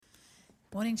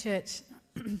Morning, church.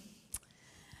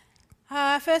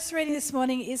 First reading this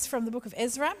morning is from the book of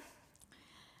Ezra.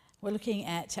 We're looking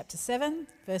at chapter 7,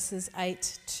 verses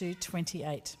 8 to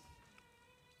 28.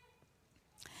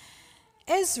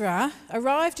 Ezra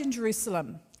arrived in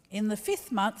Jerusalem in the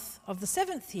 5th month of the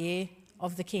 7th year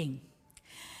of the king.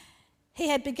 He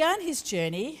had begun his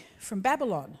journey from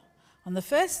Babylon on the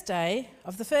 1st day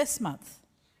of the 1st month,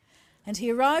 and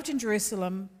he arrived in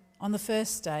Jerusalem on the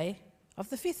 1st day of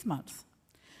the 5th month.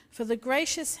 For the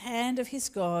gracious hand of his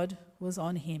God was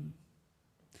on him.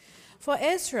 For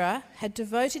Ezra had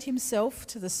devoted himself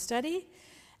to the study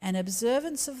and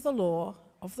observance of the law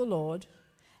of the Lord,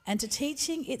 and to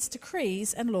teaching its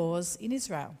decrees and laws in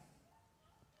Israel.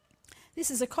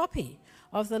 This is a copy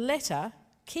of the letter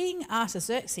King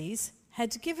Artaxerxes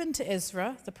had given to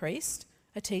Ezra the priest,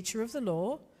 a teacher of the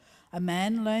law, a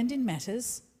man learned in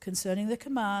matters concerning the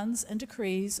commands and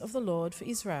decrees of the Lord for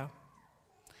Israel.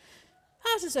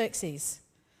 Artaxerxes,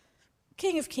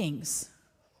 King of Kings,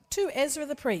 to Ezra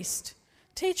the priest,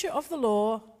 teacher of the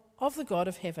law of the God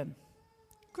of heaven.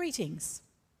 Greetings.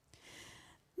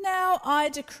 Now I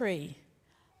decree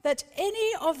that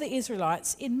any of the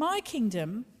Israelites in my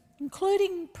kingdom,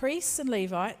 including priests and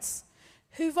Levites,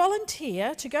 who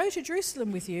volunteer to go to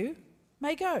Jerusalem with you,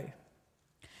 may go.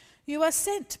 You are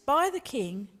sent by the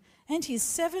king and his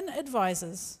 7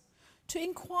 advisers to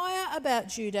inquire about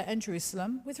Judah and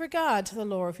Jerusalem with regard to the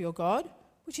law of your God,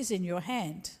 which is in your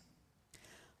hand.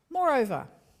 Moreover,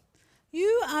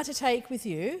 you are to take with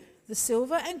you the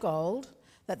silver and gold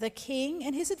that the king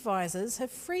and his advisers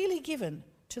have freely given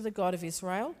to the God of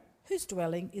Israel, whose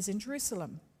dwelling is in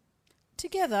Jerusalem,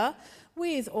 together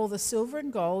with all the silver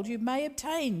and gold you may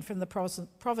obtain from the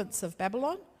province of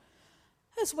Babylon,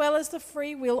 as well as the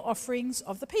free will offerings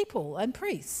of the people and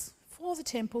priests for the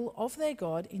temple of their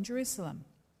God in Jerusalem.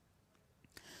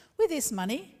 With this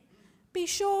money, be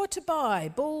sure to buy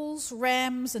bulls,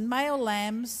 rams, and male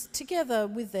lambs, together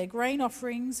with their grain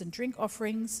offerings and drink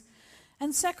offerings,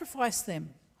 and sacrifice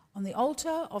them on the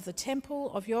altar of the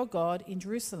temple of your God in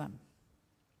Jerusalem.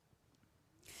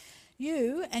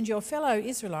 You and your fellow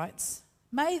Israelites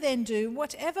may then do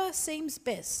whatever seems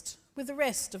best with the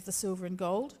rest of the silver and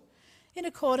gold, in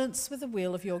accordance with the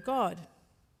will of your God.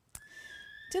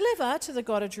 Deliver to the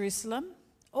God of Jerusalem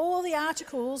all the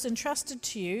articles entrusted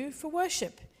to you for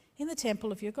worship in the temple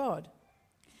of your God,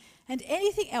 and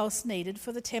anything else needed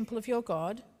for the temple of your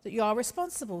God that you are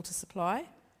responsible to supply,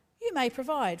 you may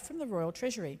provide from the royal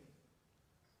treasury.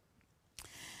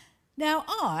 Now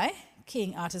I,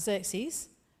 King Artaxerxes,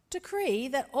 decree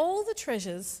that all the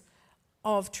treasures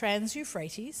of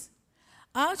Trans-Euphrates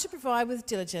are to provide with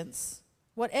diligence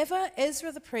whatever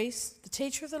Ezra the priest, the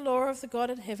teacher of the law of the God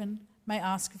in heaven, may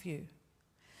ask of you,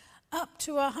 up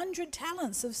to 100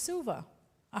 talents of silver,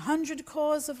 100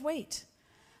 cores of wheat,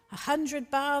 100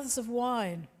 baths of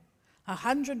wine,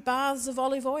 100 baths of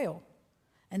olive oil,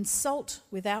 and salt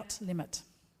without limit.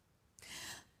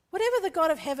 Whatever the God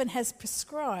of heaven has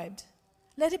prescribed,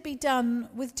 let it be done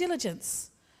with diligence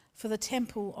for the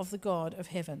temple of the God of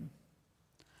heaven.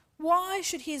 Why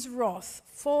should his wrath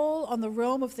fall on the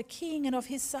realm of the king and of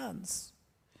his sons?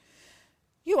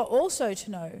 You are also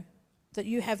to know that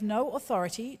you have no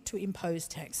authority to impose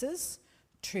taxes,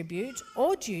 tribute,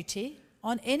 or duty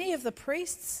on any of the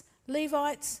priests,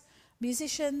 Levites,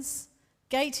 musicians,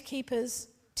 gatekeepers,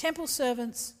 temple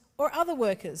servants, or other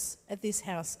workers at this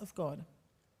house of God.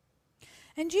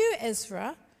 And you,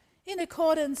 Ezra, in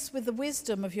accordance with the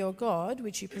wisdom of your God,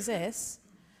 which you possess,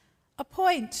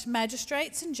 appoint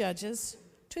magistrates and judges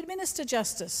to administer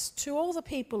justice to all the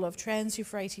people of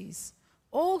Trans-Euphrates,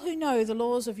 all who know the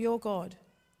laws of your God.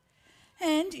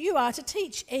 And you are to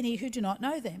teach any who do not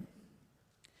know them.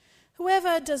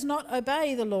 Whoever does not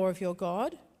obey the law of your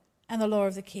God and the law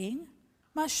of the king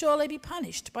must surely be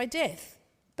punished by death,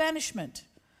 banishment,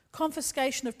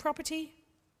 confiscation of property,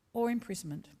 or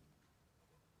imprisonment.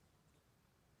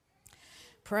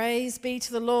 Praise be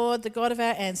to the Lord, the God of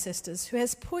our ancestors, who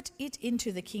has put it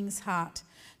into the king's heart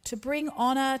to bring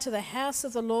honour to the house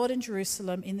of the Lord in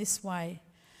Jerusalem in this way,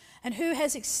 and who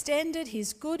has extended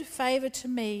his good favour to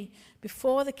me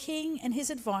before the king and his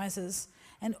advisers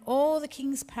and all the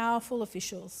king's powerful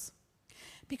officials.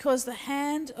 Because the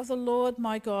hand of the Lord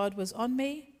my God was on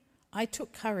me, I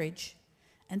took courage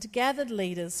and gathered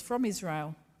leaders from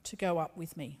Israel to go up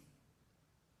with me.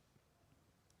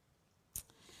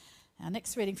 Our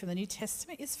next reading from the New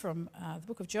Testament is from the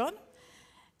book of John,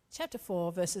 chapter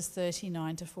 4, verses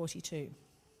 39 to 42.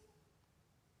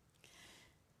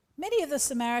 Many of the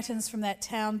Samaritans from that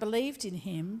town believed in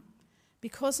him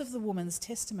because of the woman's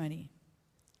testimony.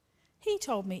 He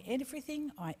told me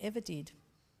everything I ever did.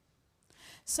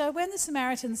 So when the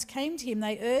Samaritans came to him,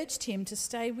 they urged him to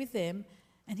stay with them,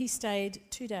 and he stayed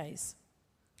 2 days.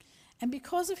 And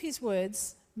because of his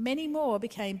words, many more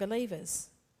became believers.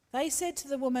 They said to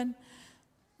the woman,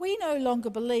 "We no longer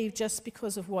believe just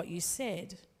because of what you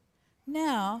said.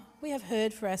 Now we have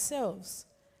heard for ourselves,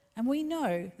 and we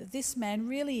know that this man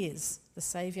really is the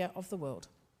Saviour of the world."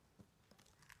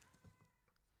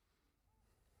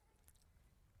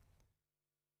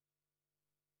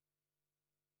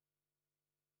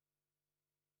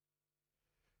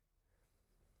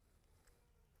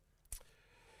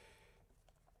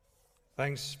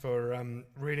 Thanks for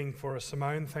reading for us,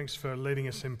 Simone. Thanks for leading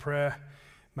us in prayer,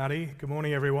 Maddie. Good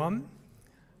morning, everyone.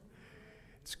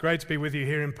 It's great to be with you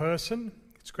here in person.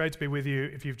 It's great to be with you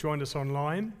if you've joined us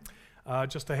online.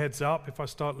 Just a heads up, if I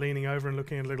start leaning over and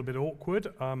looking a little bit awkward,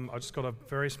 I just got a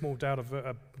very small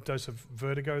dose of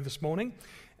vertigo this morning,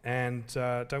 and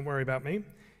don't worry about me.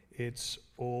 It's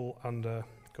all under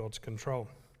God's control.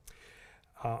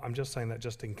 I'm just saying that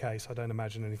just in case. I don't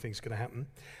imagine anything's going to happen.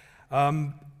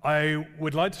 I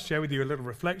would like to share with you a little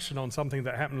reflection on something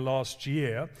that happened last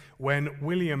year when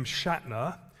William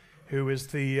Shatner, who is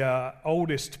the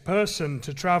oldest person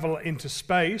to travel into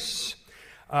space.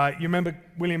 You remember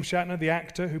William Shatner, the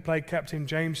actor who played Captain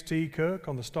James T. Kirk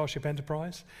on the Starship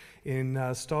Enterprise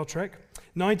in Star Trek?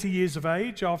 90 years of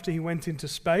age after he went into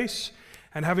space,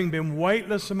 and having been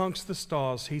weightless amongst the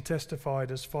stars, he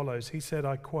testified as follows. He said,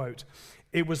 I quote,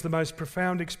 "It was the most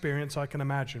profound experience I can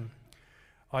imagine.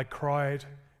 I cried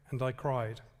and I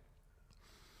cried."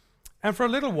 And for a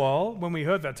little while, when we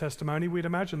heard that testimony, we'd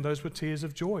imagined those were tears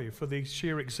of joy for the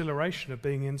sheer exhilaration of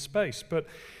being in space. But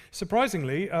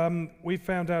surprisingly, we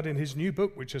found out in his new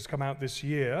book, which has come out this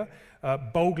year,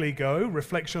 Boldly Go,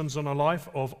 Reflections on a Life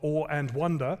of Awe and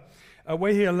Wonder,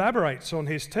 where he elaborates on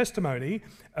his testimony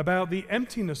about the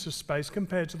emptiness of space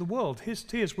compared to the world. His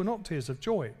tears were not tears of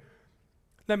joy.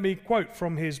 Let me quote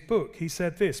from his book. He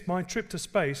said this, "My trip to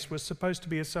space was supposed to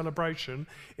be a celebration.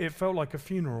 It felt like a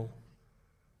funeral.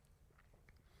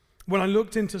 When I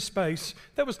looked into space,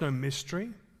 there was no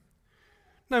mystery,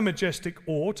 no majestic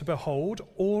awe to behold.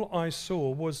 All I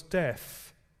saw was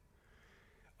death.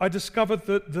 I discovered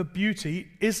that the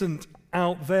beauty isn't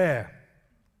out there.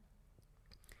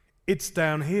 It's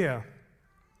down here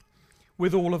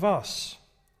with all of us.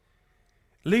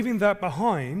 Leaving that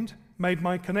behind made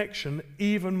my connection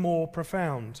even more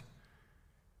profound.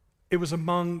 It was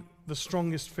among the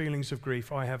strongest feelings of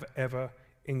grief I have ever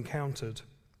encountered."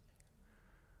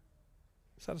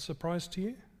 Is that a surprise to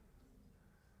you?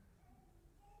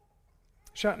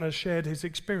 Shatner shared his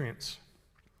experience,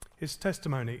 his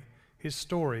testimony, his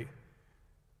story,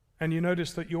 and you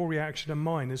notice that your reaction and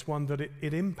mine is one that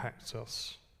it impacts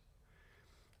us.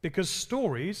 Because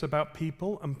stories about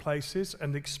people and places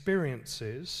and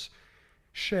experiences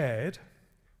shared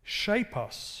shape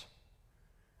us,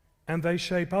 and they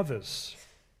shape others.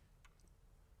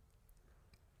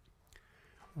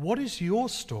 What is your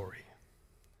story?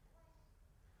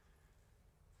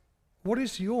 What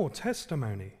is your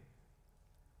testimony?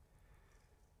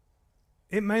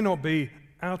 It may not be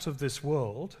out of this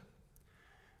world,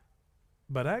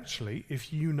 but actually,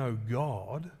 if you know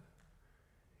God,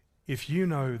 if you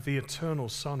know the eternal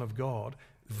Son of God,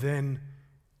 then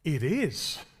it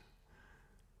is.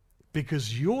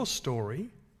 Because your story,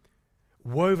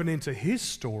 woven into his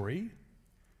story,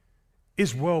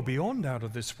 is well beyond out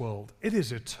of this world. It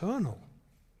is eternal.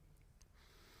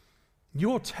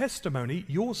 Your testimony,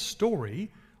 your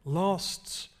story,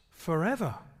 lasts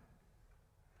forever.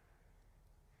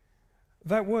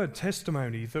 That word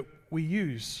testimony that we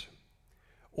use,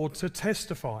 or to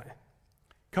testify,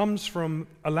 comes from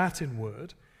a Latin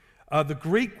word. The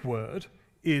Greek word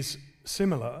is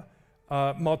similar,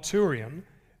 martyrion,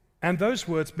 and those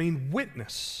words mean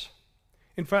witness.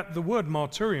 In fact, the word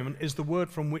martyrion is the word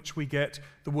from which we get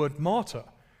the word martyr.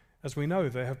 As we know,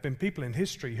 there have been people in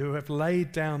history who have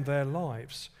laid down their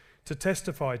lives to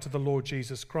testify to the Lord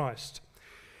Jesus Christ.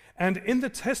 And in the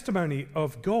testimony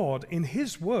of God, in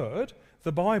his word,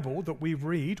 the Bible that we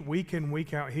read week in,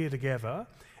 week out here together,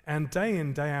 and day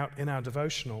in, day out in our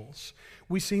devotionals,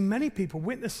 we see many people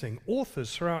witnessing,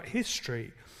 authors throughout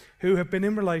history, who have been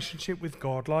in relationship with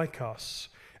God like us,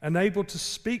 and able to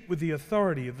speak with the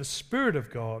authority of the Spirit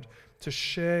of God to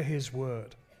share his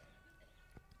word.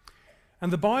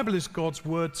 And the Bible is God's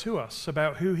word to us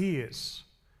about who he is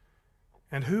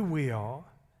and who we are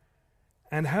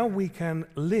and how we can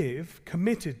live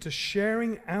committed to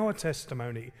sharing our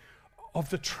testimony of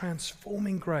the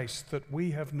transforming grace that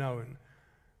we have known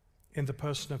in the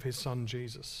person of his Son,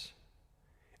 Jesus,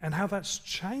 and how that's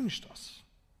changed us.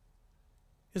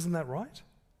 Isn't that right?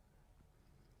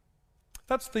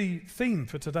 That's the theme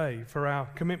for today, for our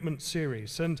commitment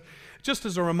series. And just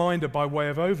as a reminder, by way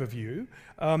of overview,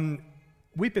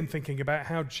 we've been thinking about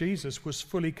how Jesus was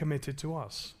fully committed to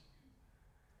us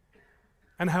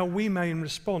and how we may in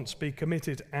response be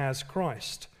committed as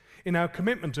Christ in our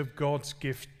commitment of God's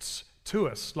gifts to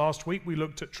us. Last week we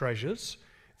looked at treasures.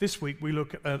 This week we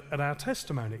look at our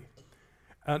testimony.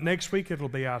 Next week it'll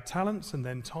be our talents, and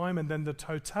then time, and then the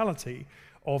totality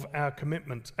of our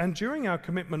commitment. And during our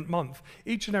commitment month,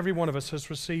 each and every one of us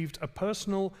has received a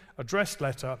personal addressed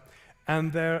letter,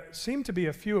 and there seem to be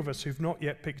a few of us who've not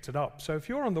yet picked it up. So if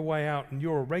you're on the way out and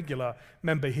you're a regular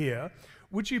member here,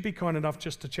 would you be kind enough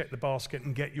just to check the basket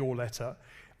and get your letter,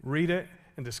 read it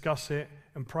and discuss it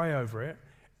and pray over it,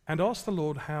 and ask the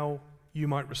Lord how you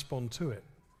might respond to it?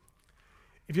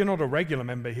 If you're not a regular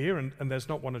member here and there's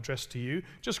not one addressed to you,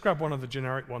 just grab one of the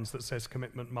generic ones that says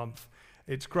Commitment Month.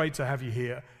 It's great to have you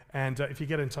here, and if you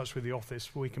get in touch with the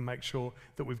office, we can make sure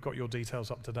that we've got your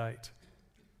details up to date.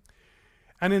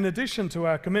 And in addition to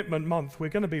our Commitment Month, we're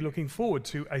going to be looking forward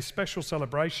to a special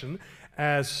celebration,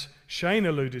 as Shane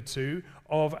alluded to,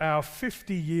 of our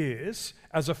 50 years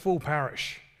as a full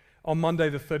parish on Monday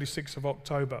the 36th of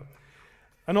October.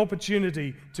 An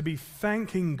opportunity to be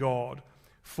thanking God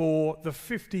for the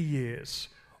 50 years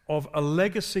of a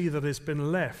legacy that has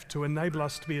been left to enable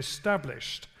us to be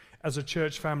established as a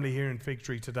church family here in Fig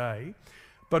Tree today,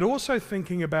 but also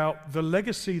thinking about the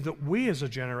legacy that we as a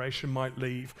generation might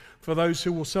leave for those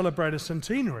who will celebrate a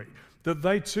centenary, that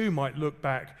they too might look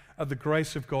back at the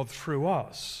grace of God through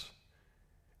us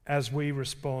as we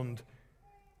respond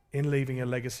in leaving a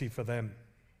legacy for them.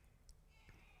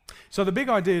 So the big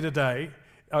idea today,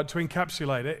 to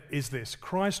encapsulate it, is this: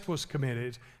 Christ was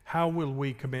committed. How will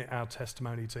we commit our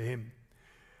testimony to him?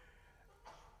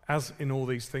 As in all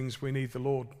these things, we need the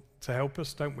Lord to help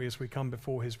us, don't we, as we come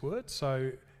before his word?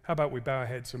 So how about we bow our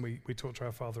heads and we talk to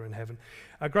our Father in heaven.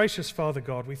 Our gracious Father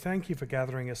God, we thank you for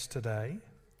gathering us today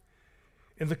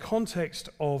in the context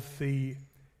of the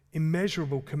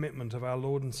immeasurable commitment of our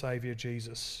Lord and Saviour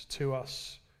Jesus to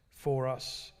us, for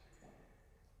us.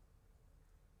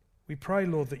 We pray,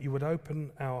 Lord, that you would open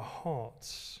our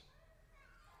hearts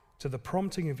to the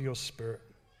prompting of your Spirit.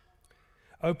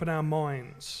 Open our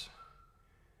minds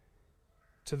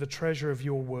to the treasure of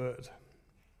your word.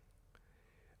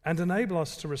 And enable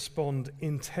us to respond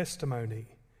in testimony,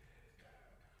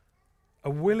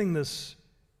 a willingness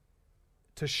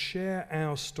to share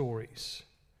our stories,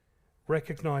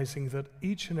 recognizing that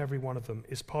each and every one of them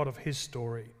is part of his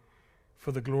story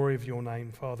for the glory of your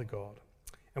name, Father God.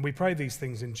 And we pray these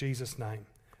things in Jesus' name.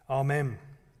 Amen.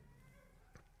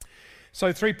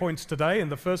 So 3 points today,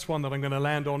 and the first one that I'm going to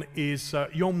land on is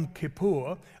Yom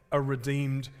Kippur, a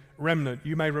redeemed remnant.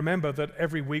 You may remember that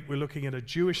every week we're looking at a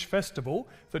Jewish festival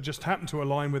that just happened to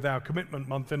align with our commitment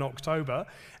month in October.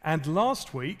 And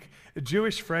last week,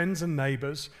 Jewish friends and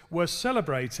neighbors were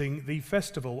celebrating the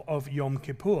festival of Yom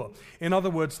Kippur. In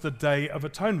other words, the Day of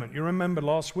Atonement. You remember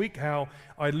last week how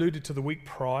I alluded to the week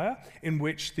prior, in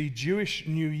which the Jewish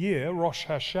New Year, Rosh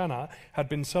Hashanah, had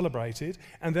been celebrated.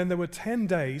 And then there were 10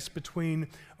 days between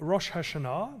Rosh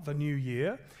Hashanah, the New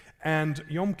Year, and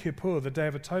Yom Kippur, the Day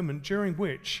of Atonement, during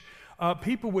which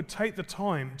people would take the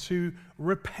time to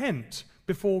repent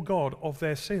before God of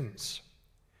their sins.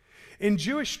 In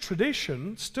Jewish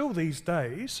tradition, still these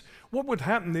days, what would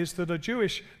happen is that a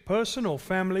Jewish person or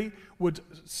family would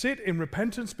sit in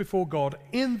repentance before God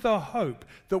in the hope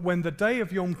that when the day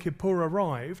of Yom Kippur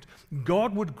arrived,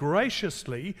 God would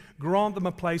graciously grant them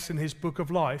a place in his book of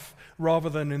life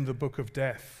rather than in the book of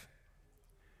death.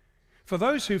 For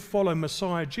those who follow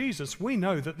Messiah Jesus, we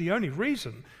know that the only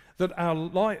reason that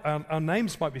our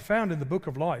names might be found in the book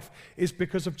of life is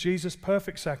because of Jesus'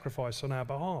 perfect sacrifice on our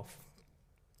behalf.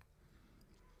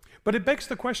 But it begs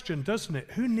the question, doesn't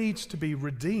it? Who needs to be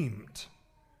redeemed?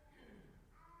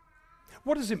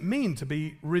 What does it mean to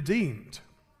be redeemed?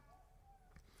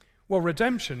 Well,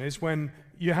 redemption is when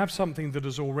you have something that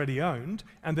is already owned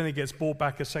and then it gets bought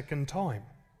back a second time.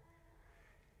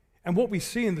 And what we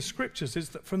see in the scriptures is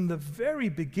that from the very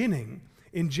beginning,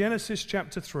 in Genesis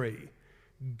chapter 3,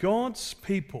 God's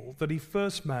people that he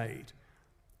first made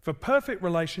for perfect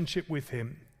relationship with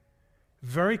him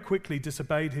very quickly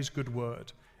disobeyed his good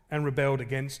word and rebelled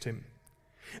against him.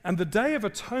 And the Day of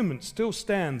Atonement still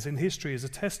stands in history as a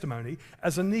testimony,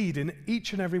 as a need in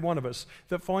each and every one of us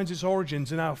that finds its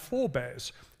origins in our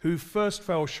forebears who first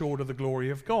fell short of the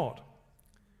glory of God.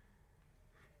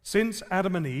 Since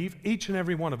Adam and Eve, each and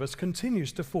every one of us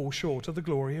continues to fall short of the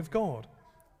glory of God.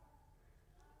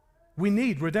 We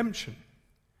need redemption.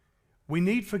 We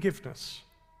need forgiveness.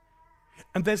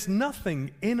 And there's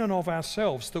nothing in and of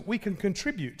ourselves that we can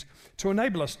contribute to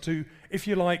enable us to, if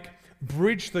you like,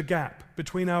 bridge the gap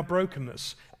between our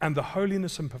brokenness and the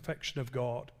holiness and perfection of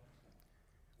God.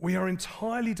 We are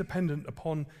entirely dependent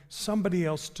upon somebody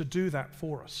else to do that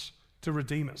for us, to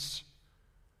redeem us.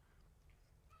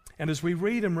 And as we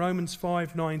read in Romans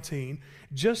 5:19,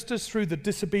 just as through the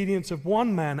disobedience of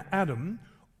one man, Adam,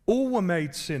 all were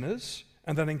made sinners,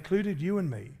 and that included you and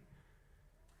me,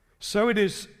 so it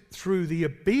is through the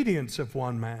obedience of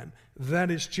one man,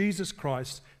 that is Jesus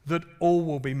Christ, that all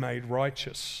will be made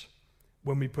righteous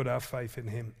when we put our faith in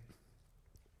him.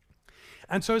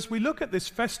 And so as we look at this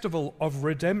festival of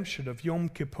redemption of Yom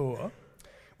Kippur,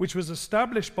 which was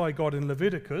established by God in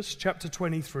Leviticus chapter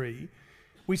 23,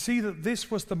 we see that this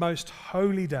was the most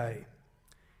holy day.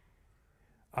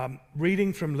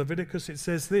 Reading from Leviticus, it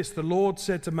says this: "The Lord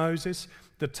said to Moses,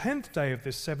 the 10th day of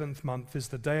this 7th month is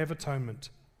the Day of Atonement.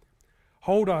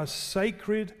 Hold a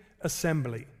sacred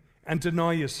assembly and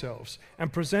deny yourselves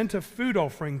and present a food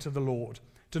offering to the Lord.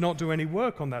 Do not do any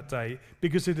work on that day,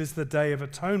 because it is the Day of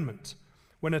Atonement,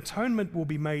 when atonement will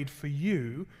be made for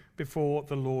you before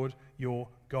the Lord your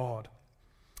God."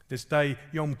 This day,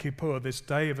 Yom Kippur, this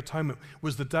Day of Atonement,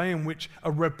 was the day in which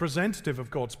a representative of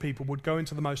God's people would go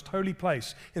into the most holy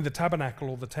place in the tabernacle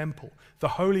or the temple, the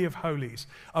Holy of Holies,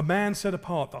 a man set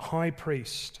apart, the high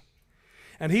priest.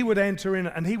 And he would enter in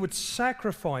and he would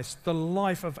sacrifice the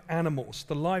life of animals,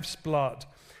 the life's blood,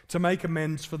 to make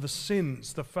amends for the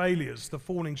sins, the failures, the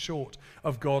falling short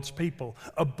of God's people.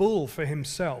 A bull for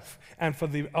himself and for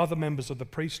the other members of the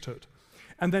priesthood.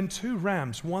 And then 2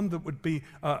 rams, one that would be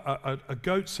a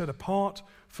goat set apart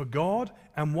for God,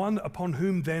 and one upon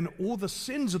whom then all the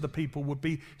sins of the people would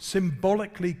be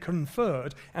symbolically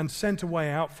conferred and sent away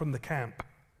out from the camp.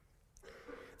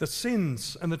 The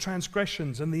sins and the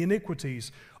transgressions and the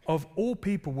iniquities of all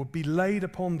people would be laid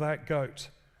upon that goat.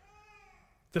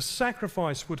 The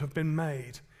sacrifice would have been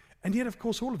made. And yet, of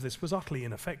course, all of this was utterly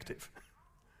ineffective.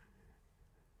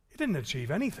 It didn't achieve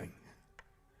anything.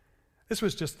 This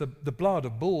was just the blood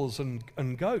of bulls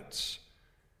and goats.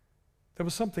 There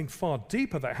was something far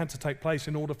deeper that had to take place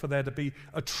in order for there to be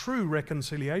a true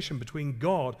reconciliation between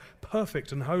God,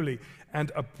 perfect and holy,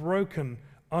 and a broken,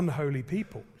 unholy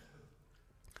people.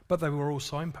 But they were all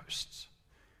signposts,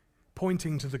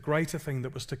 pointing to the greater thing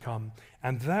that was to come,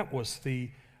 and that was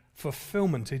the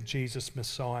fulfillment in Jesus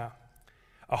Messiah.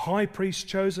 A high priest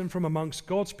chosen from amongst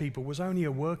God's people was only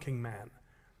a working man.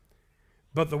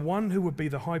 But the one who would be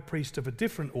the high priest of a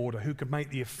different order, who could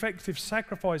make the effective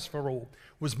sacrifice for all,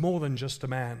 was more than just a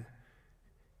man.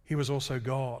 He was also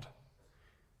God,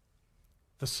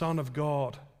 the Son of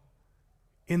God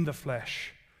in the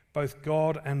flesh, both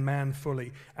God and man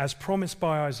fully, as promised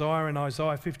by Isaiah in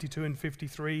Isaiah 52 and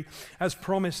 53, as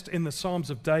promised in the Psalms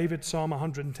of David, Psalm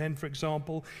 110, for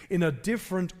example, in a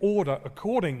different order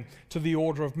according to the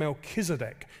order of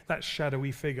Melchizedek, that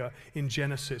shadowy figure in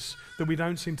Genesis that we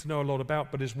don't seem to know a lot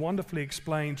about, but is wonderfully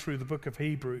explained through the book of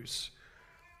Hebrews.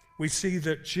 We see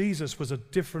that Jesus was a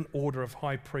different order of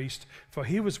high priest, for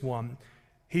he was one,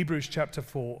 Hebrews chapter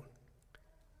 4,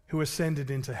 who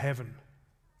ascended into heaven.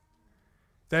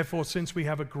 Therefore, since we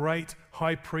have a great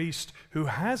high priest who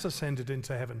has ascended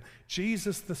into heaven,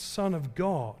 Jesus, the Son of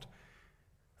God,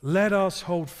 let us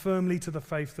hold firmly to the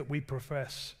faith that we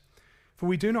profess. For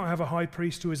we do not have a high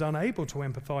priest who is unable to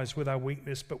empathize with our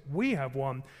weakness, but we have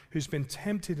one who's been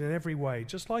tempted in every way,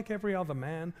 just like every other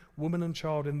man, woman, and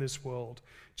child in this world,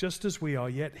 just as we are,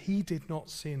 yet he did not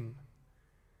sin.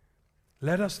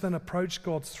 Let us then approach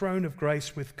God's throne of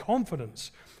grace with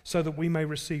confidence, so that we may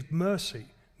receive mercy,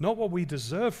 not what we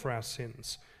deserve for our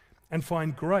sins, and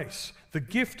find grace, the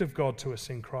gift of God to us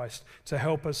in Christ, to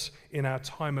help us in our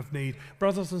time of need.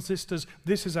 Brothers and sisters,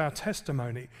 this is our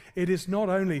testimony. It is not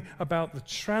only about the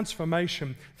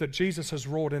transformation that Jesus has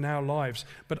wrought in our lives,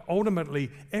 but ultimately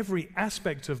every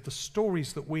aspect of the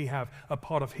stories that we have are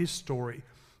part of his story,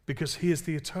 because he is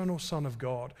the eternal Son of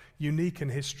God, unique in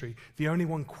history, the only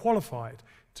one qualified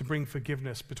to bring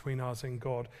forgiveness between us and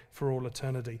God for all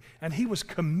eternity. And he was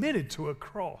committed to a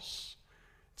cross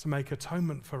to make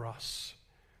atonement for us.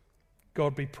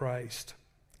 God be praised.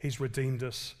 He's redeemed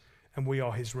us, and we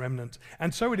are his remnant.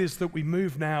 And so it is that we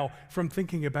move now from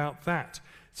thinking about that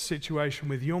situation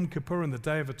with Yom Kippur and the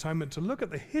Day of Atonement to look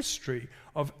at the history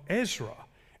of Ezra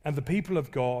and the people of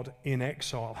God in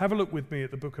exile. Have a look with me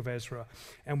at the book of Ezra,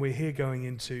 and we're here going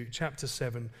into chapter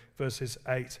 7, verses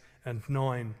 8 and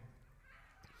 9.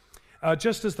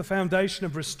 Just as the foundation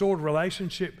of restored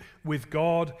relationship with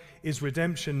God is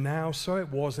redemption now, so it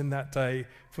was in that day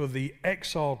for the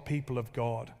exiled people of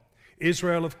God.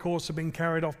 Israel, of course, had been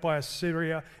carried off by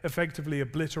Assyria, effectively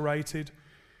obliterated.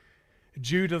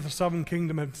 Judah, the southern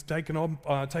kingdom, had taken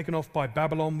off by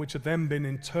Babylon, which had then been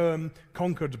in turn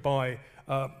conquered by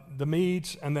the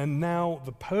Medes, and then now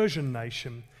the Persian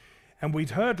nation. And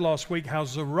we'd heard last week how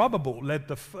Zerubbabel led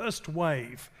the first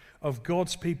wave of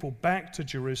God's people back to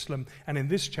Jerusalem. And in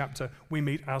this chapter, we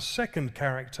meet our second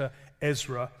character,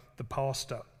 Ezra, the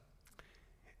pastor.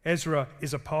 Ezra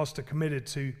is a pastor committed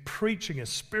to preaching a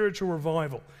spiritual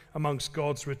revival amongst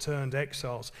God's returned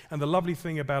exiles. And the lovely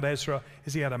thing about Ezra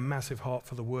is he had a massive heart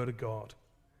for the Word of God.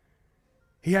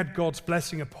 He had God's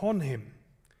blessing upon him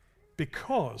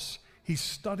because he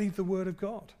studied the Word of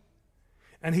God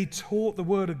and he taught the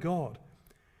Word of God.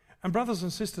 And brothers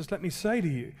and sisters, let me say to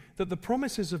you that the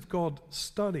promises of God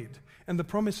studied and the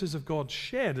promises of God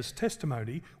shared as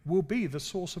testimony will be the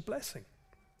source of blessing.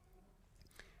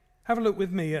 Have a look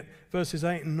with me at verses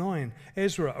 8 and 9.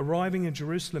 Ezra, arriving in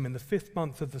Jerusalem in the 5th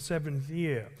month of the 7th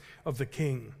year of the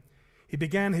king. He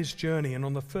began his journey, and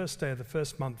on the first day of the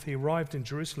 1st month he arrived in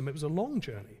Jerusalem. It was a long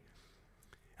journey.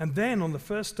 And then on the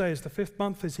first day, as the 5th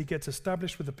month, as he gets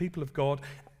established with the people of God,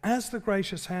 as the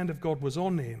gracious hand of God was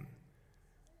on him.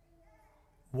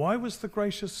 Why was the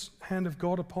gracious hand of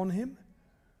God upon him?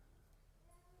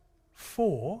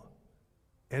 For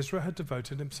Ezra had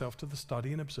devoted himself to the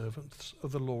study and observance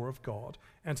of the law of God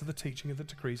and to the teaching of the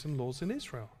decrees and laws in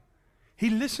Israel. He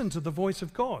listened to the voice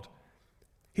of God.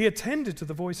 He attended to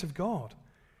the voice of God.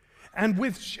 And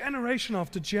with generation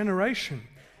after generation,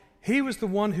 he was the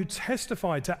one who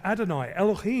testified to Adonai,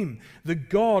 Elohim, the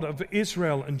God of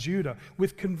Israel and Judah,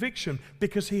 with conviction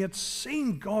because he had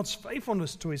seen God's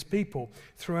faithfulness to his people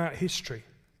throughout history.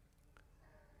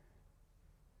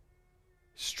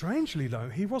 Strangely, though,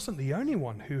 he wasn't the only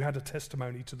one who had a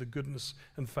testimony to the goodness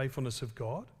and faithfulness of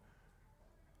God.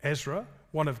 Ezra,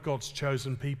 one of God's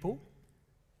chosen people.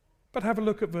 But have a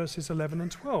look at verses 11 and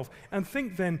 12 and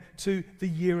think then to the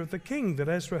year of the king that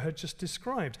Ezra had just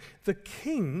described. The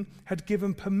king had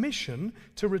given permission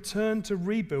to return to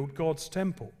rebuild God's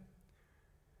temple.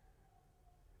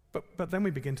 But then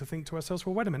we begin to think to ourselves,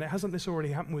 well, wait a minute, hasn't this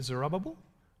already happened with Zerubbabel?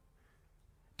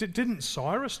 Didn't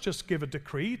Cyrus just give a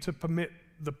decree to permit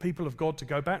the people of God to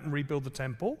go back and rebuild the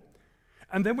temple?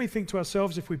 And then we think to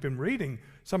ourselves, if we've been reading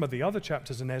some of the other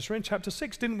chapters in Ezra, in chapter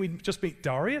 6, didn't we just meet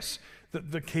Darius,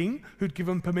 the king, who'd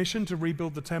given permission to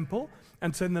rebuild the temple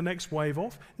and send the next wave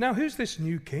off? Now, who's this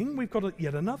new king? We've got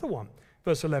yet another one.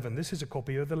 Verse 11, this is a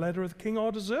copy of the letter of King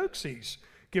Artaxerxes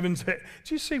given to...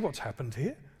 Do you see what's happened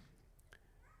here?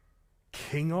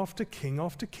 King after king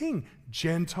after king,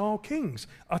 Gentile kings,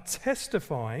 are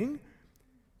testifying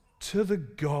to the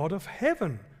God of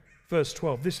heaven. Verse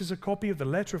 12, this is a copy of the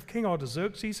letter of King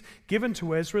Artaxerxes given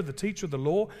to Ezra, the teacher of the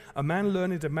law, a man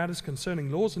learned in matters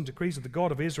concerning laws and decrees of the God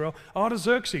of Israel.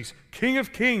 Artaxerxes, king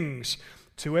of kings,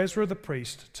 to Ezra the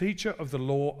priest, teacher of the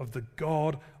law of the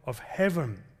God of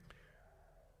heaven.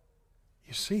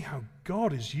 You see how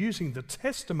God is using the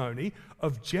testimony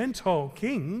of Gentile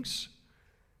kings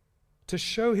to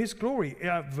show his glory.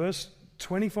 Verse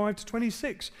 25 to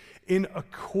 26, in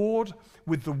accord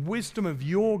with the wisdom of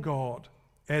your God,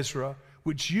 Ezra,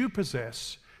 which you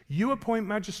possess, you appoint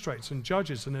magistrates and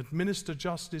judges and administer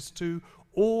justice to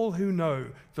all who know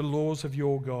the laws of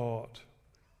your God.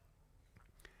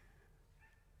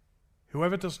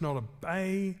 Whoever does not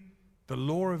obey the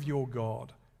law of your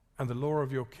God and the law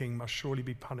of your king must surely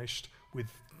be punished with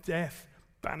death,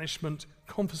 banishment,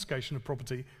 confiscation of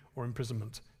property, or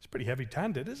imprisonment. It's pretty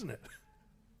heavy-handed, isn't it?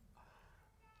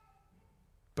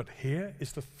 But here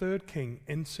is the third king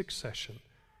in succession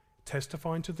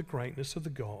testifying to the greatness of the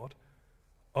God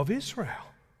of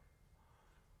Israel.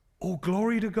 All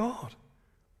glory to God.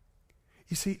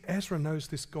 You see, Ezra knows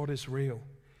this God is real,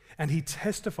 and he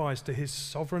testifies to his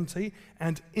sovereignty,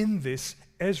 and in this,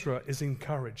 Ezra is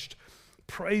encouraged.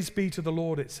 Praise be to the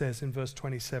Lord, it says in verse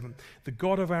 27, the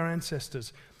God of our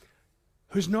ancestors,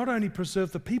 who's not only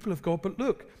preserved the people of God, but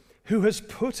look, who has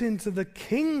put into the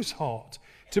king's heart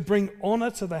to bring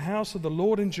honor to the house of the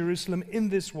Lord in Jerusalem in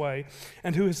this way,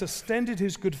 and who has extended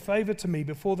his good favor to me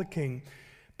before the king,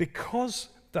 because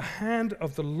the hand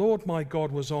of the Lord my God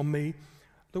was on me.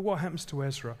 Look what happens to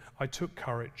Ezra. I took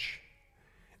courage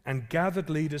and gathered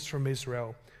leaders from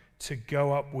Israel to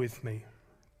go up with me.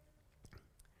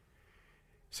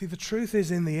 See, the truth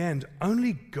is, in the end,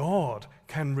 only God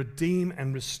can redeem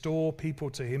and restore people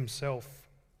to himself.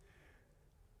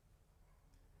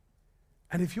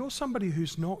 And if you're somebody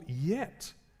who's not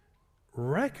yet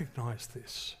recognized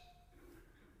this,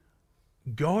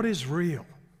 God is real.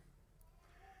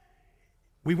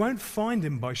 We won't find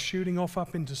him by shooting off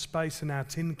up into space in our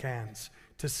tin cans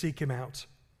to seek him out.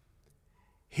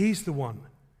 He's the one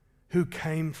who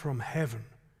came from heaven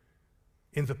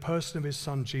in the person of his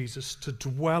Son Jesus to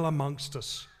dwell amongst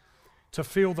us, to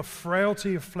feel the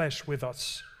frailty of flesh with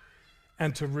us,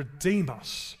 and to redeem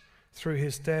us through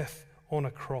his death on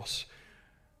a cross.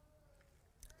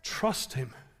 Trust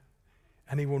him,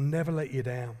 and he will never let you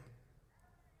down.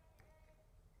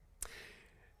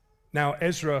 Now,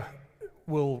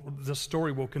 the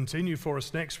story will continue for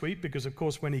us next week, because of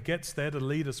course when he gets there to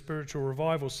lead a spiritual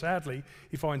revival, sadly,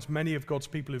 he finds many of God's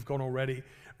people who've gone already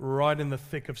right in the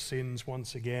thick of sins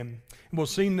once again. And we'll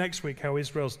see next week how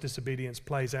Israel's disobedience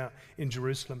plays out in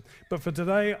Jerusalem. But for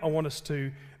today, I want us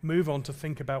to move on to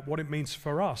think about what it means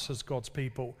for us as God's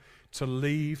people to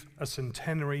leave a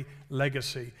centenary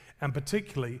legacy, and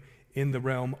particularly in the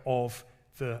realm of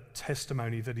the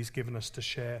testimony that he's given us to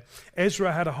share.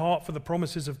 Ezra had a heart for the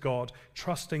promises of God,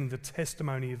 trusting the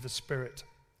testimony of the Spirit.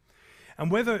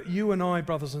 And whether you and I,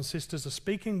 brothers and sisters, are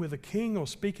speaking with a king or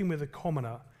speaking with a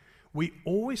commoner, we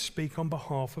always speak on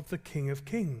behalf of the King of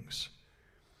Kings.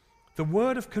 The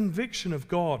word of conviction of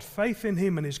God, faith in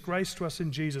him and his grace to us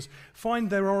in Jesus, find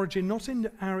their origin not in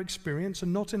our experience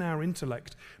and not in our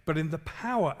intellect, but in the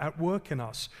power at work in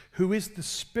us, who is the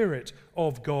Spirit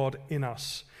of God in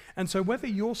us. And so whether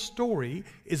your story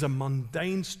is a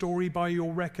mundane story by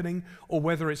your reckoning, or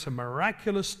whether it's a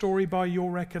miraculous story by your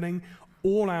reckoning,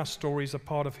 all our stories are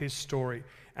part of his story.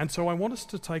 And so I want us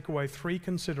to take away 3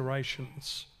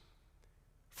 considerations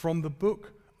from the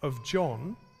book of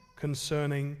John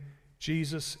concerning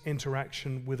Jesus'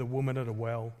 interaction with a woman at a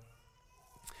well.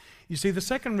 You see, the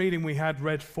second reading we had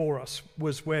read for us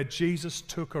was where Jesus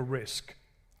took a risk.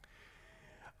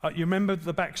 You remember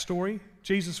the backstory?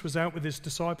 Jesus was out with his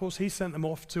disciples. He sent them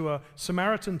off to a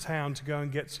Samaritan town to go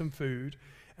and get some food.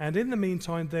 And in the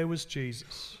meantime, there was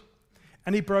Jesus.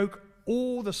 And he broke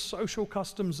all the social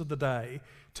customs of the day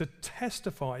to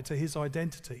testify to his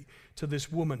identity to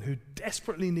this woman who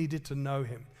desperately needed to know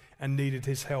him and needed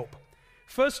his help.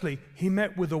 Firstly, he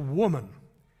met with a woman,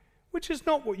 which is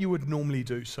not what you would normally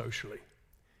do socially.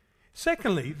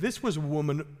 Secondly, this was a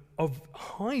woman of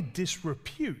high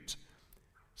disrepute.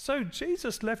 So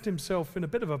Jesus left himself in a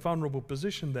bit of a vulnerable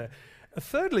position there.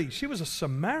 Thirdly, she was a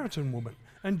Samaritan woman,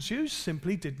 and Jews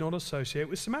simply did not associate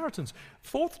with Samaritans.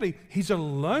 Fourthly, he's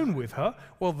alone with her.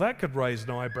 Well, that could raise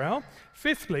an eyebrow.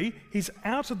 Fifthly, he's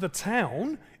out of the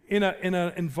town in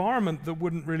an environment that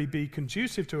wouldn't really be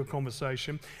conducive to a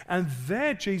conversation. And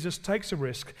there Jesus takes a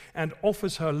risk and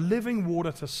offers her living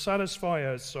water to satisfy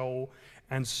her soul.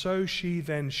 And so she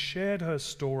then shared her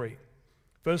story.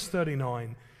 Verse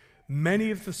 39, many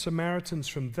of the Samaritans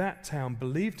from that town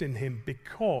believed in him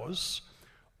because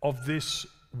of this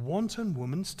wanton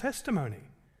woman's testimony.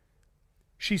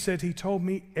 She said, he told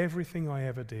me everything I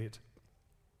ever did.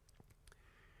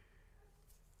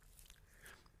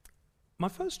 My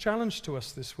first challenge to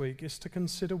us this week is to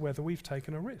consider whether we've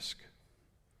taken a risk.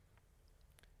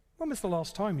 When was the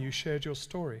last time you shared your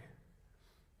story?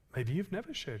 Maybe you've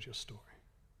never shared your story.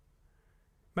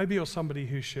 Maybe you're somebody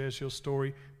who shares your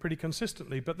story pretty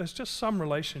consistently, but there's just some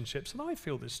relationships, and I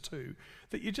feel this too,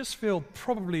 that you just feel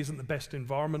probably isn't the best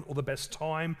environment or the best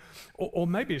time, or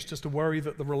maybe it's just a worry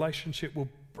that the relationship will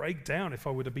break down if I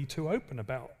were to be too open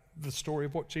about the story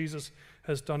of what Jesus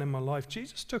has done in my life.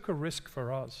 Jesus took a risk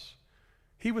for us.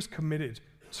 He was committed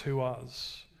to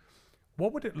us.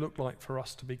 What would it look like for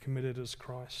us to be committed as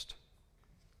Christ?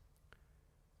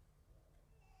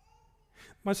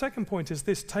 My second point is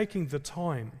this, taking the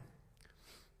time.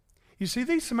 You see,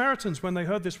 these Samaritans, when they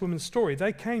heard this woman's story,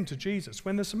 they came to Jesus.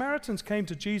 When the Samaritans came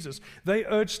to Jesus, they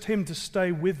urged him to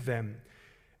stay with them.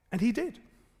 And he did.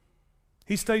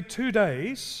 He stayed 2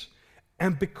 days,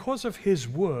 and because of his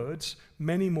words,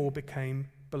 many more became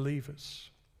believers.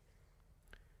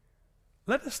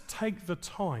 Let us take the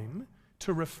time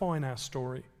to refine our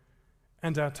story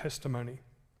and our testimony.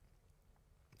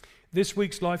 This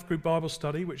week's Life Group Bible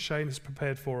study, which Shane has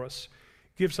prepared for us,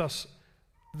 gives us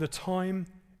the time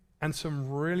and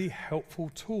some really helpful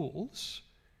tools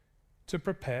to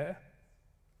prepare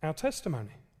our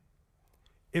testimony.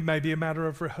 It may be a matter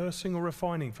of rehearsing or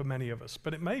refining for many of us,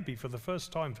 but it may be for the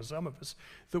first time for some of us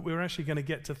that we're actually going to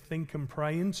get to think and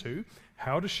pray into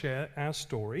how to share our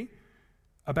story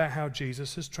about how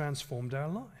Jesus has transformed our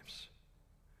lives.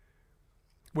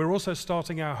 We're also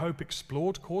starting our Hope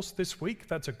Explored course this week.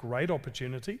 That's a great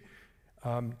opportunity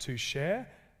to share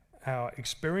our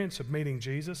experience of meeting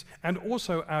Jesus. And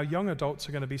also our young adults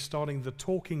are going to be starting the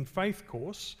Talking Faith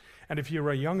course. And if you're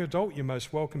a young adult, you're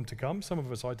most welcome to come. Some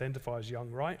of us identify as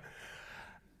young, right?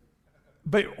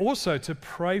 But also to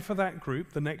pray for that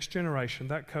group, the next generation,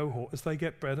 that cohort, as they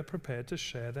get better prepared to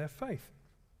share their faith.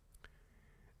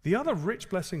 The other rich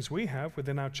blessings we have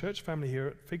within our church family here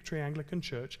at Fig Tree Anglican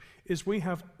Church is we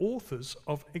have authors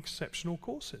of exceptional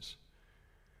courses.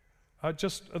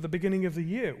 Just at the beginning of the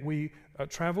year, we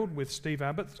travelled with Steve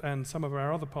Abbott and some of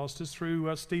our other pastors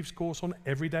through Steve's course on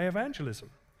everyday evangelism.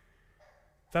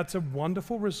 That's a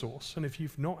wonderful resource, and if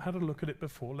you've not had a look at it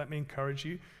before, let me encourage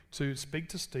you to speak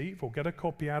to Steve or get a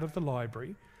copy out of the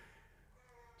library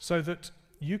so that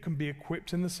you can be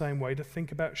equipped in the same way to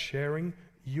think about sharing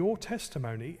your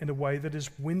testimony in a way that is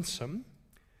winsome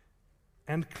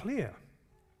and clear.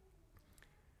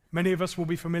 Many of us will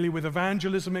be familiar with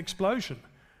Evangelism Explosion.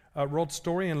 Rod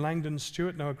Story and Langdon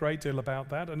Stewart know a great deal about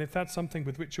that, and if that's something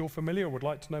with which you're familiar or would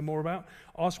like to know more about,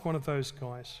 ask one of those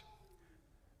guys.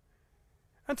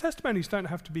 And testimonies don't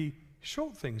have to be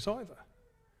short things either.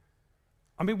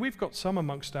 I mean, we've got some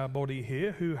amongst our body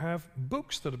here who have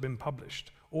books that have been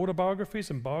published, autobiographies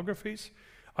and biographies.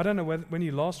 I don't know when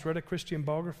you last read a Christian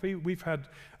biography. We've had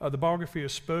the biography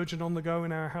of Spurgeon on the go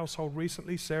in our household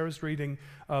recently. Sarah's reading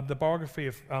the biography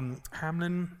of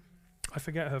Hamlin. I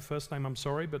forget her first name, I'm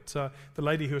sorry, but the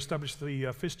lady who established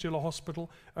the fistula hospital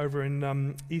over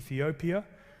in Ethiopia.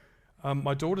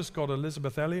 My daughter's got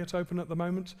Elizabeth Elliot open at the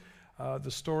moment.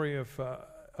 The story of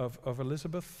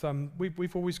Elizabeth.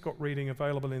 We've always got reading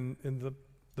available in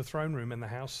the throne room in the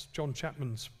house. John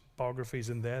Chapman's biography's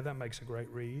in there. That makes a great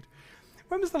read.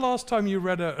 When was the last time you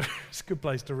read it's a good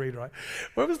place to read, right?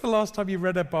 When was the last time you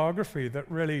read a biography that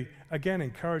really, again,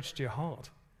 encouraged your heart?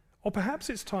 Or perhaps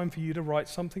it's time for you to write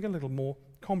something a little more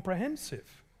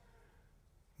comprehensive.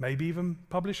 Maybe even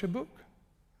publish a book.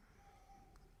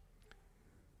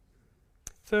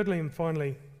 Thirdly and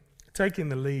finally, taking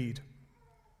the lead.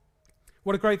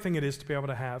 What a great thing it is to be able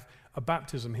to have a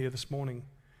baptism here this morning.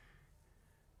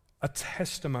 A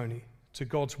testimony to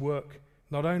God's work,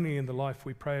 not only in the life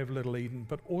we pray of Little Eden,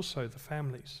 but also the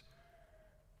families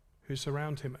who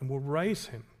surround him and will raise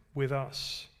him with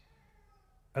us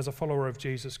as a follower of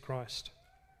Jesus Christ.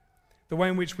 The way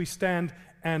in which we stand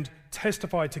and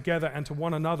testify together and to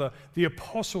one another the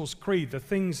Apostles' Creed, the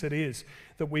things it is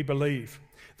that we believe.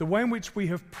 The way in which we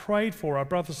have prayed for our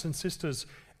brothers and sisters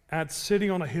at City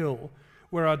on a Hill,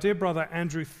 where our dear brother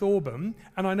Andrew Thorburn,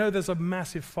 and I know there's a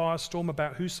massive firestorm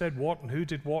about who said what and who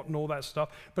did what and all that stuff,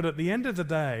 but at the end of the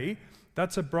day,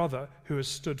 that's a brother who has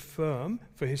stood firm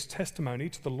for his testimony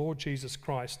to the Lord Jesus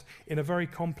Christ in a very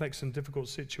complex and difficult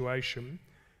situation.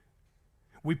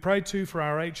 We prayed too for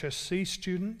our HSC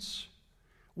students.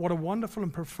 What a wonderful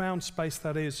and profound space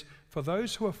that is for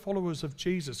those who are followers of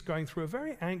Jesus going through a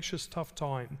very anxious, tough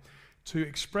time, to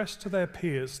express to their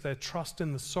peers their trust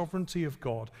in the sovereignty of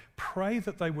God. Pray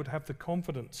that they would have the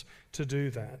confidence to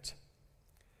do that.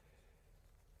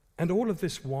 And all of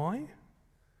this, why?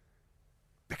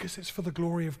 Because it's for the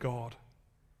glory of God.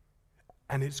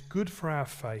 And it's good for our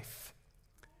faith.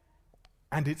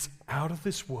 And it's out of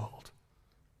this world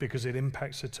because it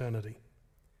impacts eternity.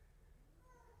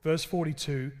 Verse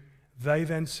 42, they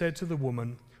then said to the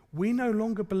woman, "We no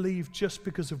longer believe just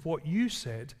because of what you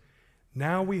said.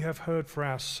 Now we have heard for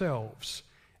ourselves,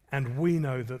 and we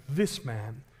know that this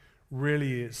man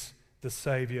really is the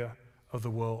Savior of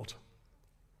the world."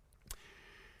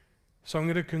 So I'm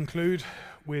going to conclude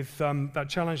with that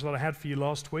challenge that I had for you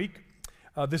last week.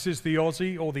 This is the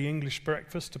Aussie or the English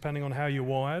breakfast, depending on how you're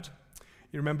wired.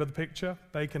 You remember the picture?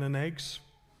 Bacon and eggs.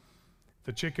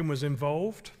 The chicken was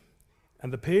involved,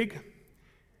 and the pig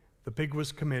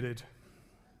was committed.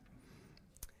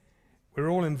 We're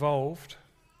all involved.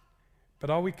 But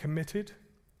are we committed?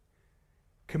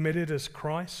 Committed as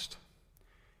Christ?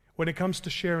 When it comes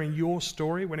to sharing your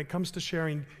story, when it comes to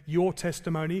sharing your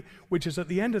testimony, which is at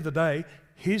the end of the day,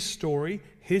 his story,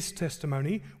 his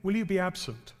testimony, will you be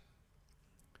absent?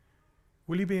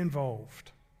 Will you be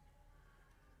involved?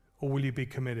 Or will you be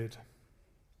committed?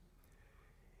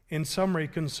 In summary,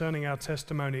 concerning our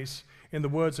testimonies, in the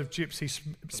words of Gypsy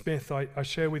Smith, I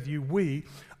share with you, we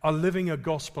are living a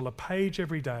gospel, a page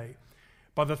every day,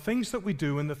 by the things that we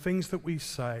do and the things that we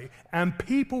say, and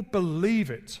people believe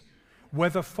it,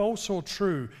 whether false or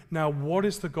true. Now, what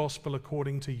is the gospel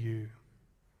according to you?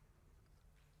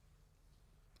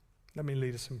 Let me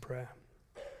lead us in prayer.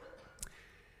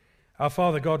 Our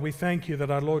Father God, we thank you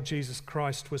that our Lord Jesus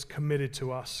Christ was committed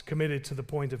to us, committed to the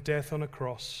point of death on a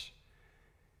cross.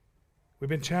 We've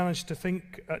been challenged to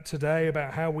think today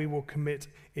about how we will commit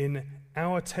in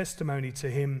our testimony to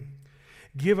him.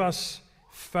 Give us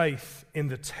faith in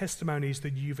the testimonies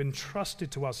that you've entrusted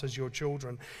to us as your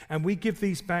children, and we give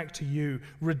these back to you,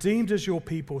 redeemed as your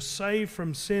people, saved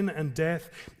from sin and death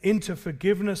into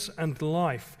forgiveness and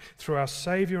life through our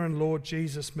Savior and Lord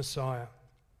Jesus Messiah.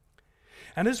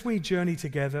 And as we journey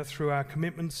together through our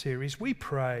commitment series, we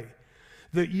pray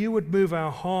that you would move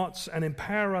our hearts and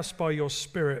empower us by your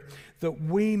Spirit, that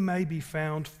we may be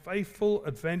found faithful,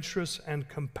 adventurous, and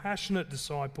compassionate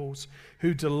disciples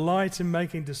who delight in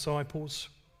making disciples,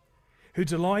 who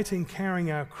delight in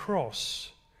carrying our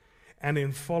cross and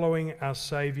in following our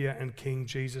Saviour and King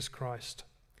Jesus Christ.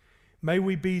 May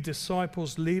we be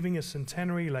disciples leaving a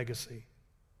centenary legacy.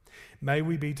 May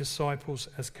we be disciples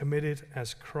as committed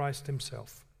as Christ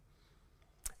himself.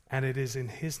 And it is in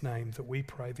his name that we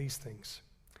pray these things.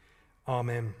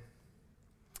 Amen.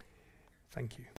 Thank you.